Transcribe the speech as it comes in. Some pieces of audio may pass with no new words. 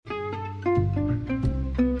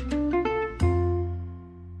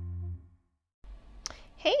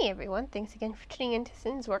Hey everyone, thanks again for tuning into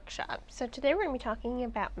Sin's Workshop. So today we're going to be talking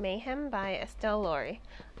about Mayhem by Estelle Laurie.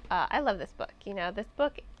 I love this book. This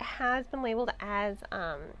book has been labeled as,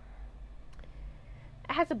 it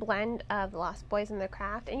has a blend of The Lost Boys and The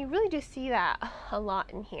Craft, and you really do see that a lot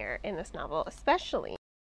in here in this novel, especially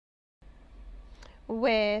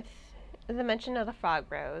with the mention of the Frog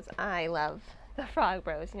Bros. I love the Frog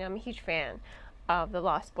Bros. I'm a huge fan of the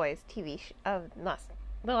Lost Boys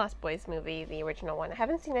the Lost Boys movie, the original one. I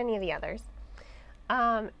haven't seen any of the others.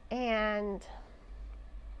 And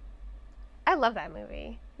I love that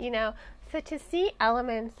movie, So to see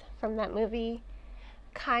elements from that movie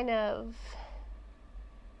kind of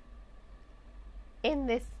in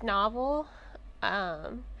this novel,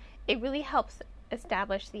 it really helps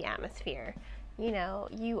establish the atmosphere.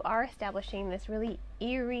 You are establishing this really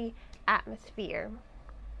eerie atmosphere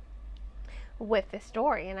with the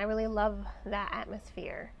story, and I really love that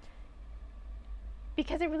atmosphere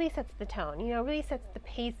because it really sets the tone, it really sets the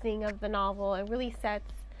pacing of the novel. It really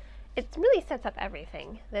sets up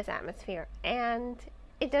everything, this atmosphere, and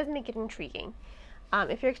it does make it intriguing.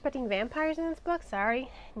 If you're expecting vampires in this book,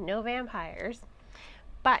 sorry, no vampires,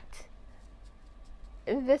 but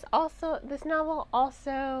this novel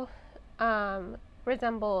also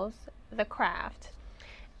resembles The Craft.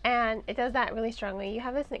 And it does that really strongly. You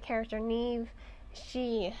have this character, Neve.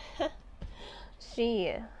 She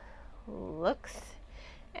looks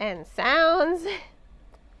and sounds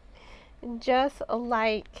just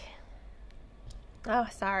like... Oh,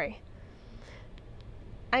 sorry.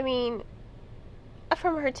 I mean,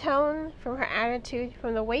 from her tone, from her attitude,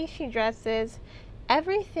 from the way she dresses,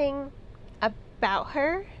 everything about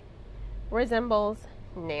her resembles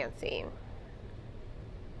Nancy.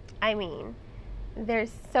 I mean,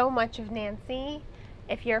 there's so much of Nancy.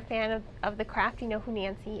 If you're a fan of The Craft, you know who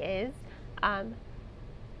Nancy is.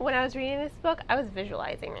 When I was reading this book, I was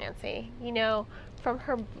visualizing Nancy. From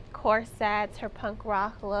her corsets, her punk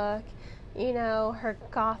rock look, her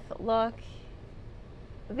goth look.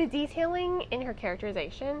 The detailing in her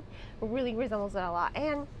characterization really resembles it a lot.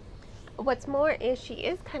 And what's more is she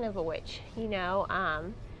is kind of a witch,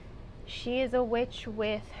 She is a witch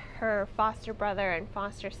with her foster brother and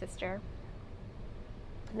foster sister.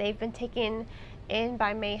 They've been taken in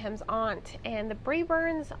by Mayhem's aunt, and the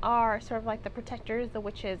Brayburns are sort of like the protectors, the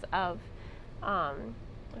witches of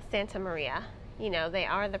Santa Maria. They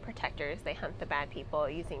are the protectors. They hunt the bad people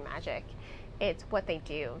using magic. It's what they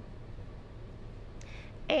do.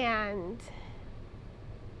 And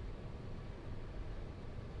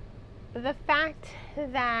the fact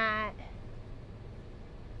that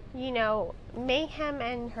Mayhem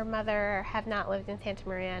and her mother have not lived in Santa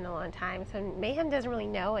Maria in a long time, so Mayhem doesn't really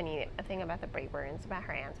know anything about the Brayburns, about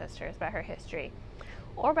her ancestors, about her history,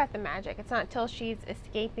 or about the magic. It's not until she's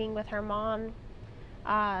escaping with her mom,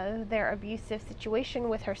 their abusive situation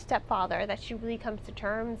with her stepfather, that she really comes to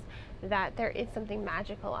terms that there is something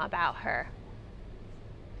magical about her.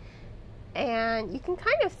 And you can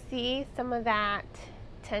kind of see some of that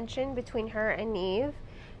tension between her and Neve.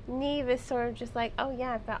 Neve is sort of just like, oh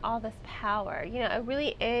yeah, I've got all this power. It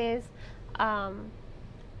really is a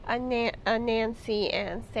Nancy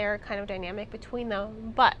and Sarah kind of dynamic between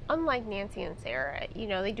them. But unlike Nancy and Sarah,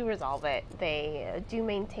 they do resolve it. They do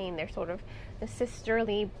maintain their sort of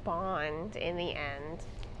sisterly bond in the end.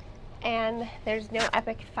 And there's no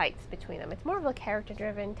epic fights between them. It's more of a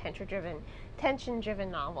character-driven,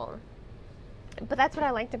 tension-driven novel. But that's what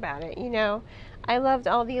I liked about it, I loved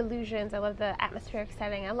all the illusions. I loved the atmospheric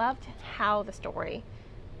setting. I loved how the story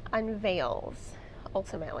unveils,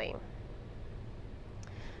 ultimately.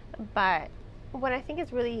 But what I think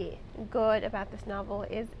is really good about this novel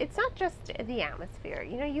is it's not just the atmosphere.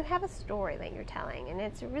 You have a story that you're telling, and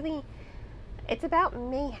it's about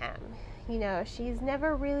Mayhem. She's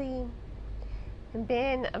never really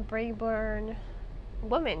been a Brayburn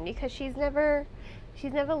woman because she's never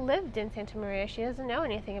lived in Santa Maria. She doesn't know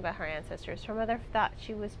anything about her ancestors. Her mother thought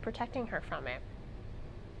she was protecting her from it.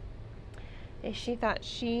 She thought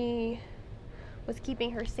she was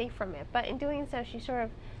keeping her safe from it. But in doing so, she sort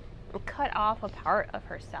of cut off a part of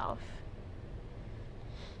herself.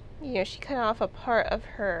 She cut off a part of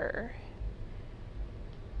her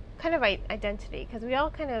kind of identity. Because we all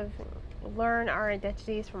kind of learn our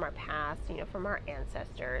identities from our past, from our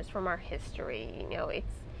ancestors, from our history.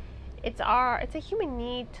 It's a human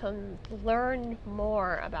need to learn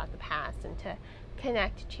more about the past and to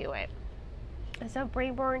connect to it. And so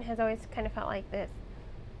Brayburn has always kind of felt like this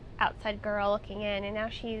outside girl looking in, and now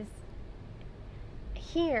she's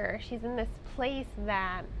here. She's in this place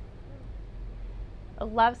that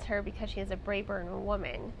loves her because she is a Brayburn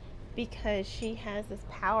woman, because she has this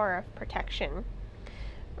power of protection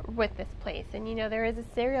with this place. And there is a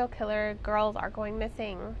serial killer, girls are going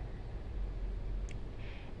missing.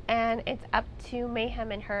 And it's up to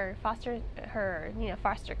Mayhem and her foster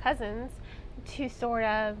cousins to sort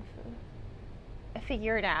of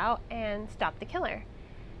figure it out and stop the killer.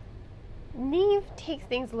 Neve takes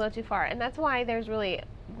things a little too far, and that's why there's really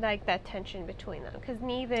like that tension between them, because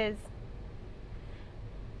Neve is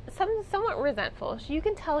somewhat resentful. You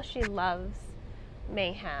can tell she loves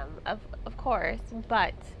Mayhem, of course,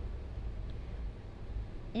 but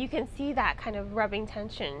you can see that kind of rubbing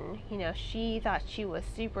tension. She thought she was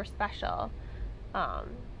super special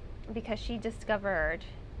because she discovered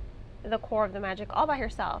the core of the magic all by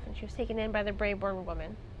herself, and she was taken in by the Braeburn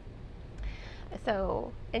woman.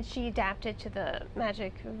 So, and she adapted to the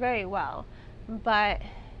magic very well, but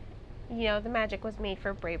the magic was made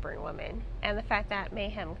for Braeburn women, and the fact that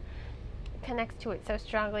Mayhem connects to it so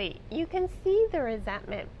strongly, you can see the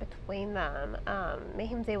resentment between them.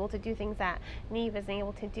 Mayhem's able to do things that Neve isn't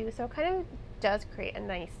able to do, so it kind of does create a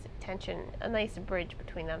nice tension, a nice bridge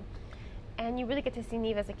between them. And you really get to see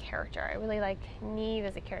Neve as a character. I really like Neve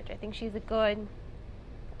as a character. I think she's a good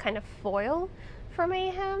kind of foil for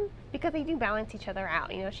Mayhem, because they do balance each other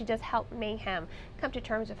out. She does help Mayhem come to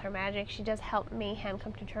terms with her magic. She does help Mayhem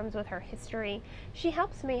come to terms with her history. She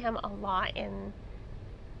helps Mayhem a lot in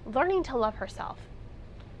learning to love herself.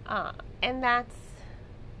 And that's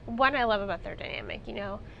what I love about their dynamic.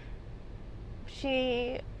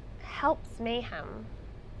 She helps Mayhem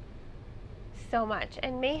so much,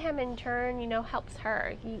 and Mayhem in turn, helps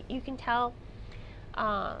her. You can tell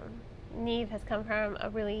Neve has come from a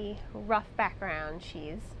really rough background.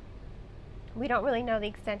 We don't really know the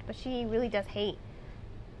extent, but she really does hate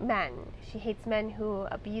men. She hates men who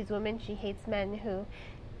abuse women. She hates men who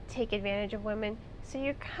take advantage of women. So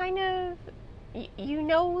you're kind of,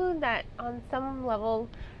 that on some level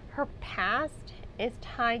her past is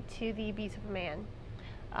tied to the abuse of a man.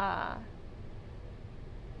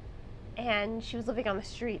 And she was living on the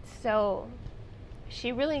streets, so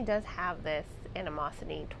she really does have this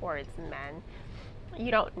animosity towards men.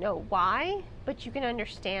 You don't know why, but you can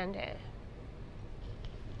understand it.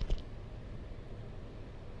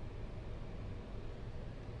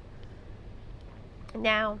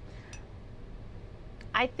 Now,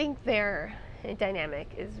 I think their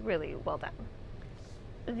dynamic is really well done.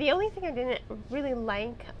 The only thing I didn't really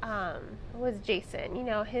like was Jason.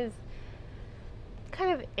 His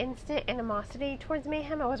kind of instant animosity towards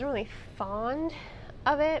Mayhem. I wasn't really fond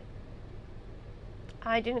of it.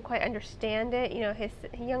 I didn't quite understand it. His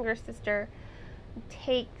younger sister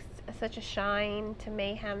takes such a shine to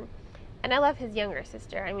Mayhem. And I love his younger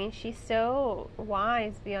sister. I mean, she's so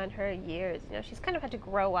wise beyond her years. She's kind of had to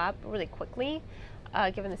grow up really quickly,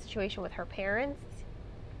 given the situation with her parents.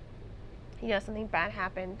 Something bad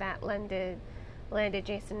happened that landed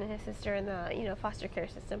Jason and his sister in the foster care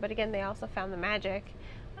system. But again, they also found the magic,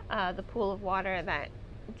 the pool of water that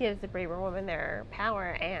gives the Braeburn woman their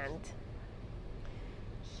power, and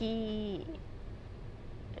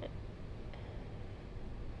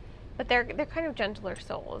but they're kind of gentler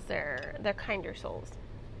souls. They're kinder souls.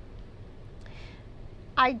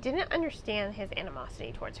 I didn't understand his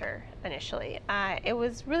animosity towards her initially. It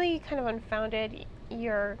was really kind of unfounded.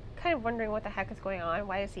 You're kind of wondering what the heck is going on.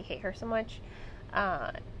 Why does he hate her so much?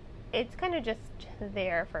 It's kind of just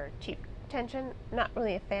there for cheap tension. Not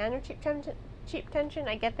really a fan of cheap tension.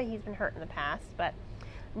 I get that he's been hurt in the past, but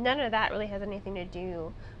none of that really has anything to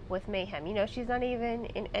do with Mayhem. She's not even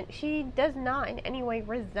she does not in any way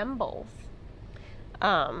resembles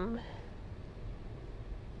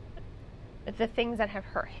the things that have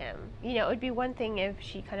hurt him. It would be one thing if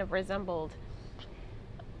she kind of resembled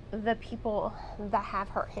the people that have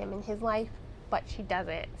hurt him in his life, but she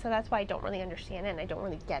doesn't. So that's why I don't really understand it, and I don't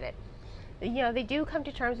really get it. They do come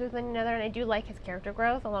to terms with one another, and I do like his character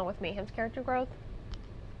growth along with Mayhem's character growth.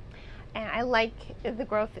 And I like the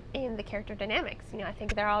growth in the character dynamics. I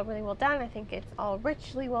think they're all really well done. I think it's all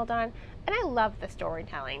richly well done. And I love the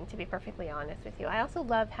storytelling, to be perfectly honest with you. I also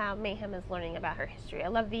love how Mayhem is learning about her history. I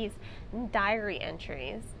love these diary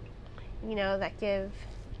entries, that give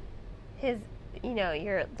his,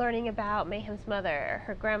 you're learning about Mayhem's mother,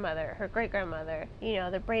 her grandmother, her great-grandmother,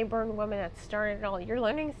 the Braeburn woman that started it all. You're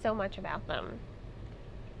learning so much about them.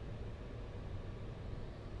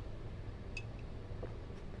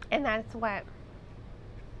 And that's what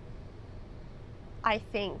I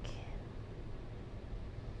think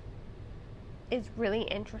is really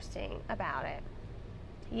interesting about it.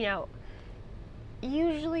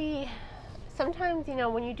 Usually, sometimes,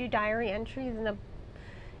 when you do diary entries in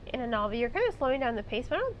a novel, you're kind of slowing down the pace,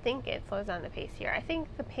 but I don't think it slows down the pace here. I think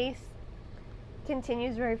the pace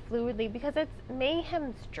continues very fluidly because it's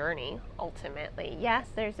Mayhem's journey, ultimately. Yes,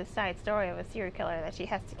 there's a side story of a serial killer that she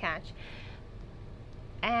has to catch.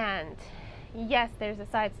 And yes, there's a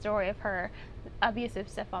side story of her abusive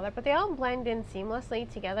stepfather, but they all blend in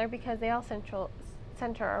seamlessly together because they all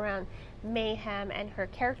center around Mayhem and her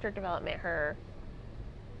character development, her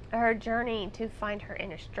journey to find her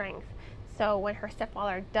inner strength. So when her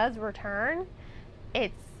stepfather does return,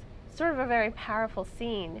 it's sort of a very powerful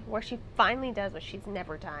scene where she finally does what she's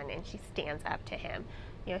never done, and she stands up to him.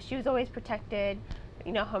 You know, she was always protected.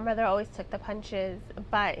 You know, her mother always took the punches,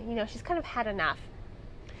 but, you know, she's kind of had enough,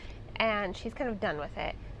 and she's kind of done with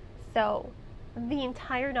it. So the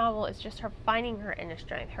entire novel is just her finding her inner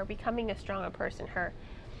strength, her becoming a stronger person, her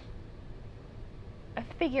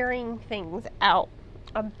figuring things out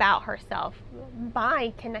about herself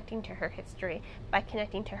by connecting to her history, by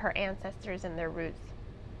connecting to her ancestors and their roots,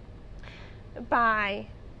 by,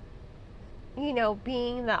 you know,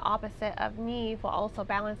 being the opposite of Neve while also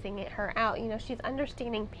balancing her out. You know, she's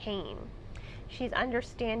understanding pain. She's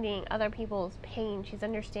understanding other people's pain. She's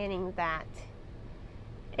understanding that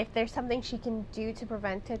if there's something she can do to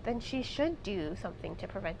prevent it, then she should do something to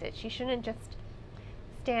prevent it. She shouldn't just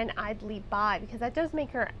stand idly by, because that does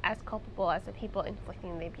make her as culpable as the people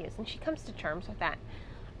inflicting the abuse. And she comes to terms with that,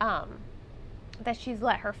 that she's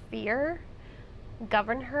let her fear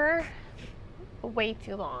govern her way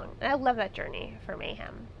too long. And I love that journey for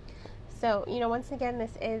Mayhem. So, you know, once again,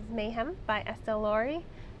 this is Mayhem by Estelle Laurie.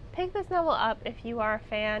 Pick this novel up if you are a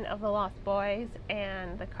fan of The Lost Boys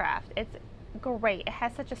and The Craft. It's great. It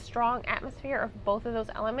has such a strong atmosphere of both of those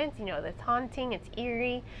elements. You know, it's haunting, it's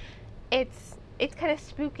eerie, it's kind of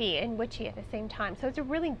spooky and witchy at the same time. So it's a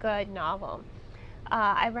really good novel.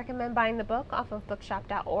 I recommend buying the book off of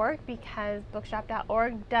bookshop.org, because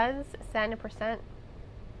bookshop.org does send a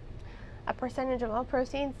percentage of all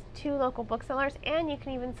proceeds to local booksellers, and you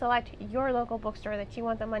can even select your local bookstore that you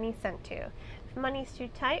want the money sent to. If money's too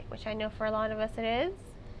tight, which I know for a lot of us it is,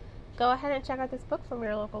 go ahead and check out this book from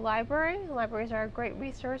your local library. Libraries are a great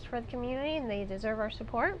resource for the community, and they deserve our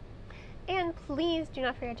support. And please do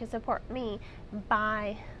not forget to support me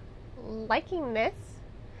by liking this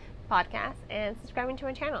podcast and subscribing to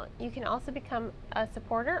my channel. You can also become a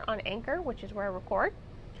supporter on Anchor, which is where I record.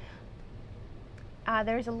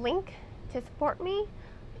 There's a link to support me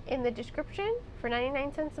in the description. For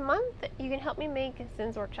 99 cents a month, you can help me make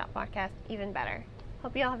Sin's Workshop podcast even better.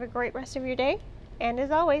 Hope you all have a great rest of your day, and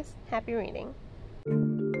as always, happy reading.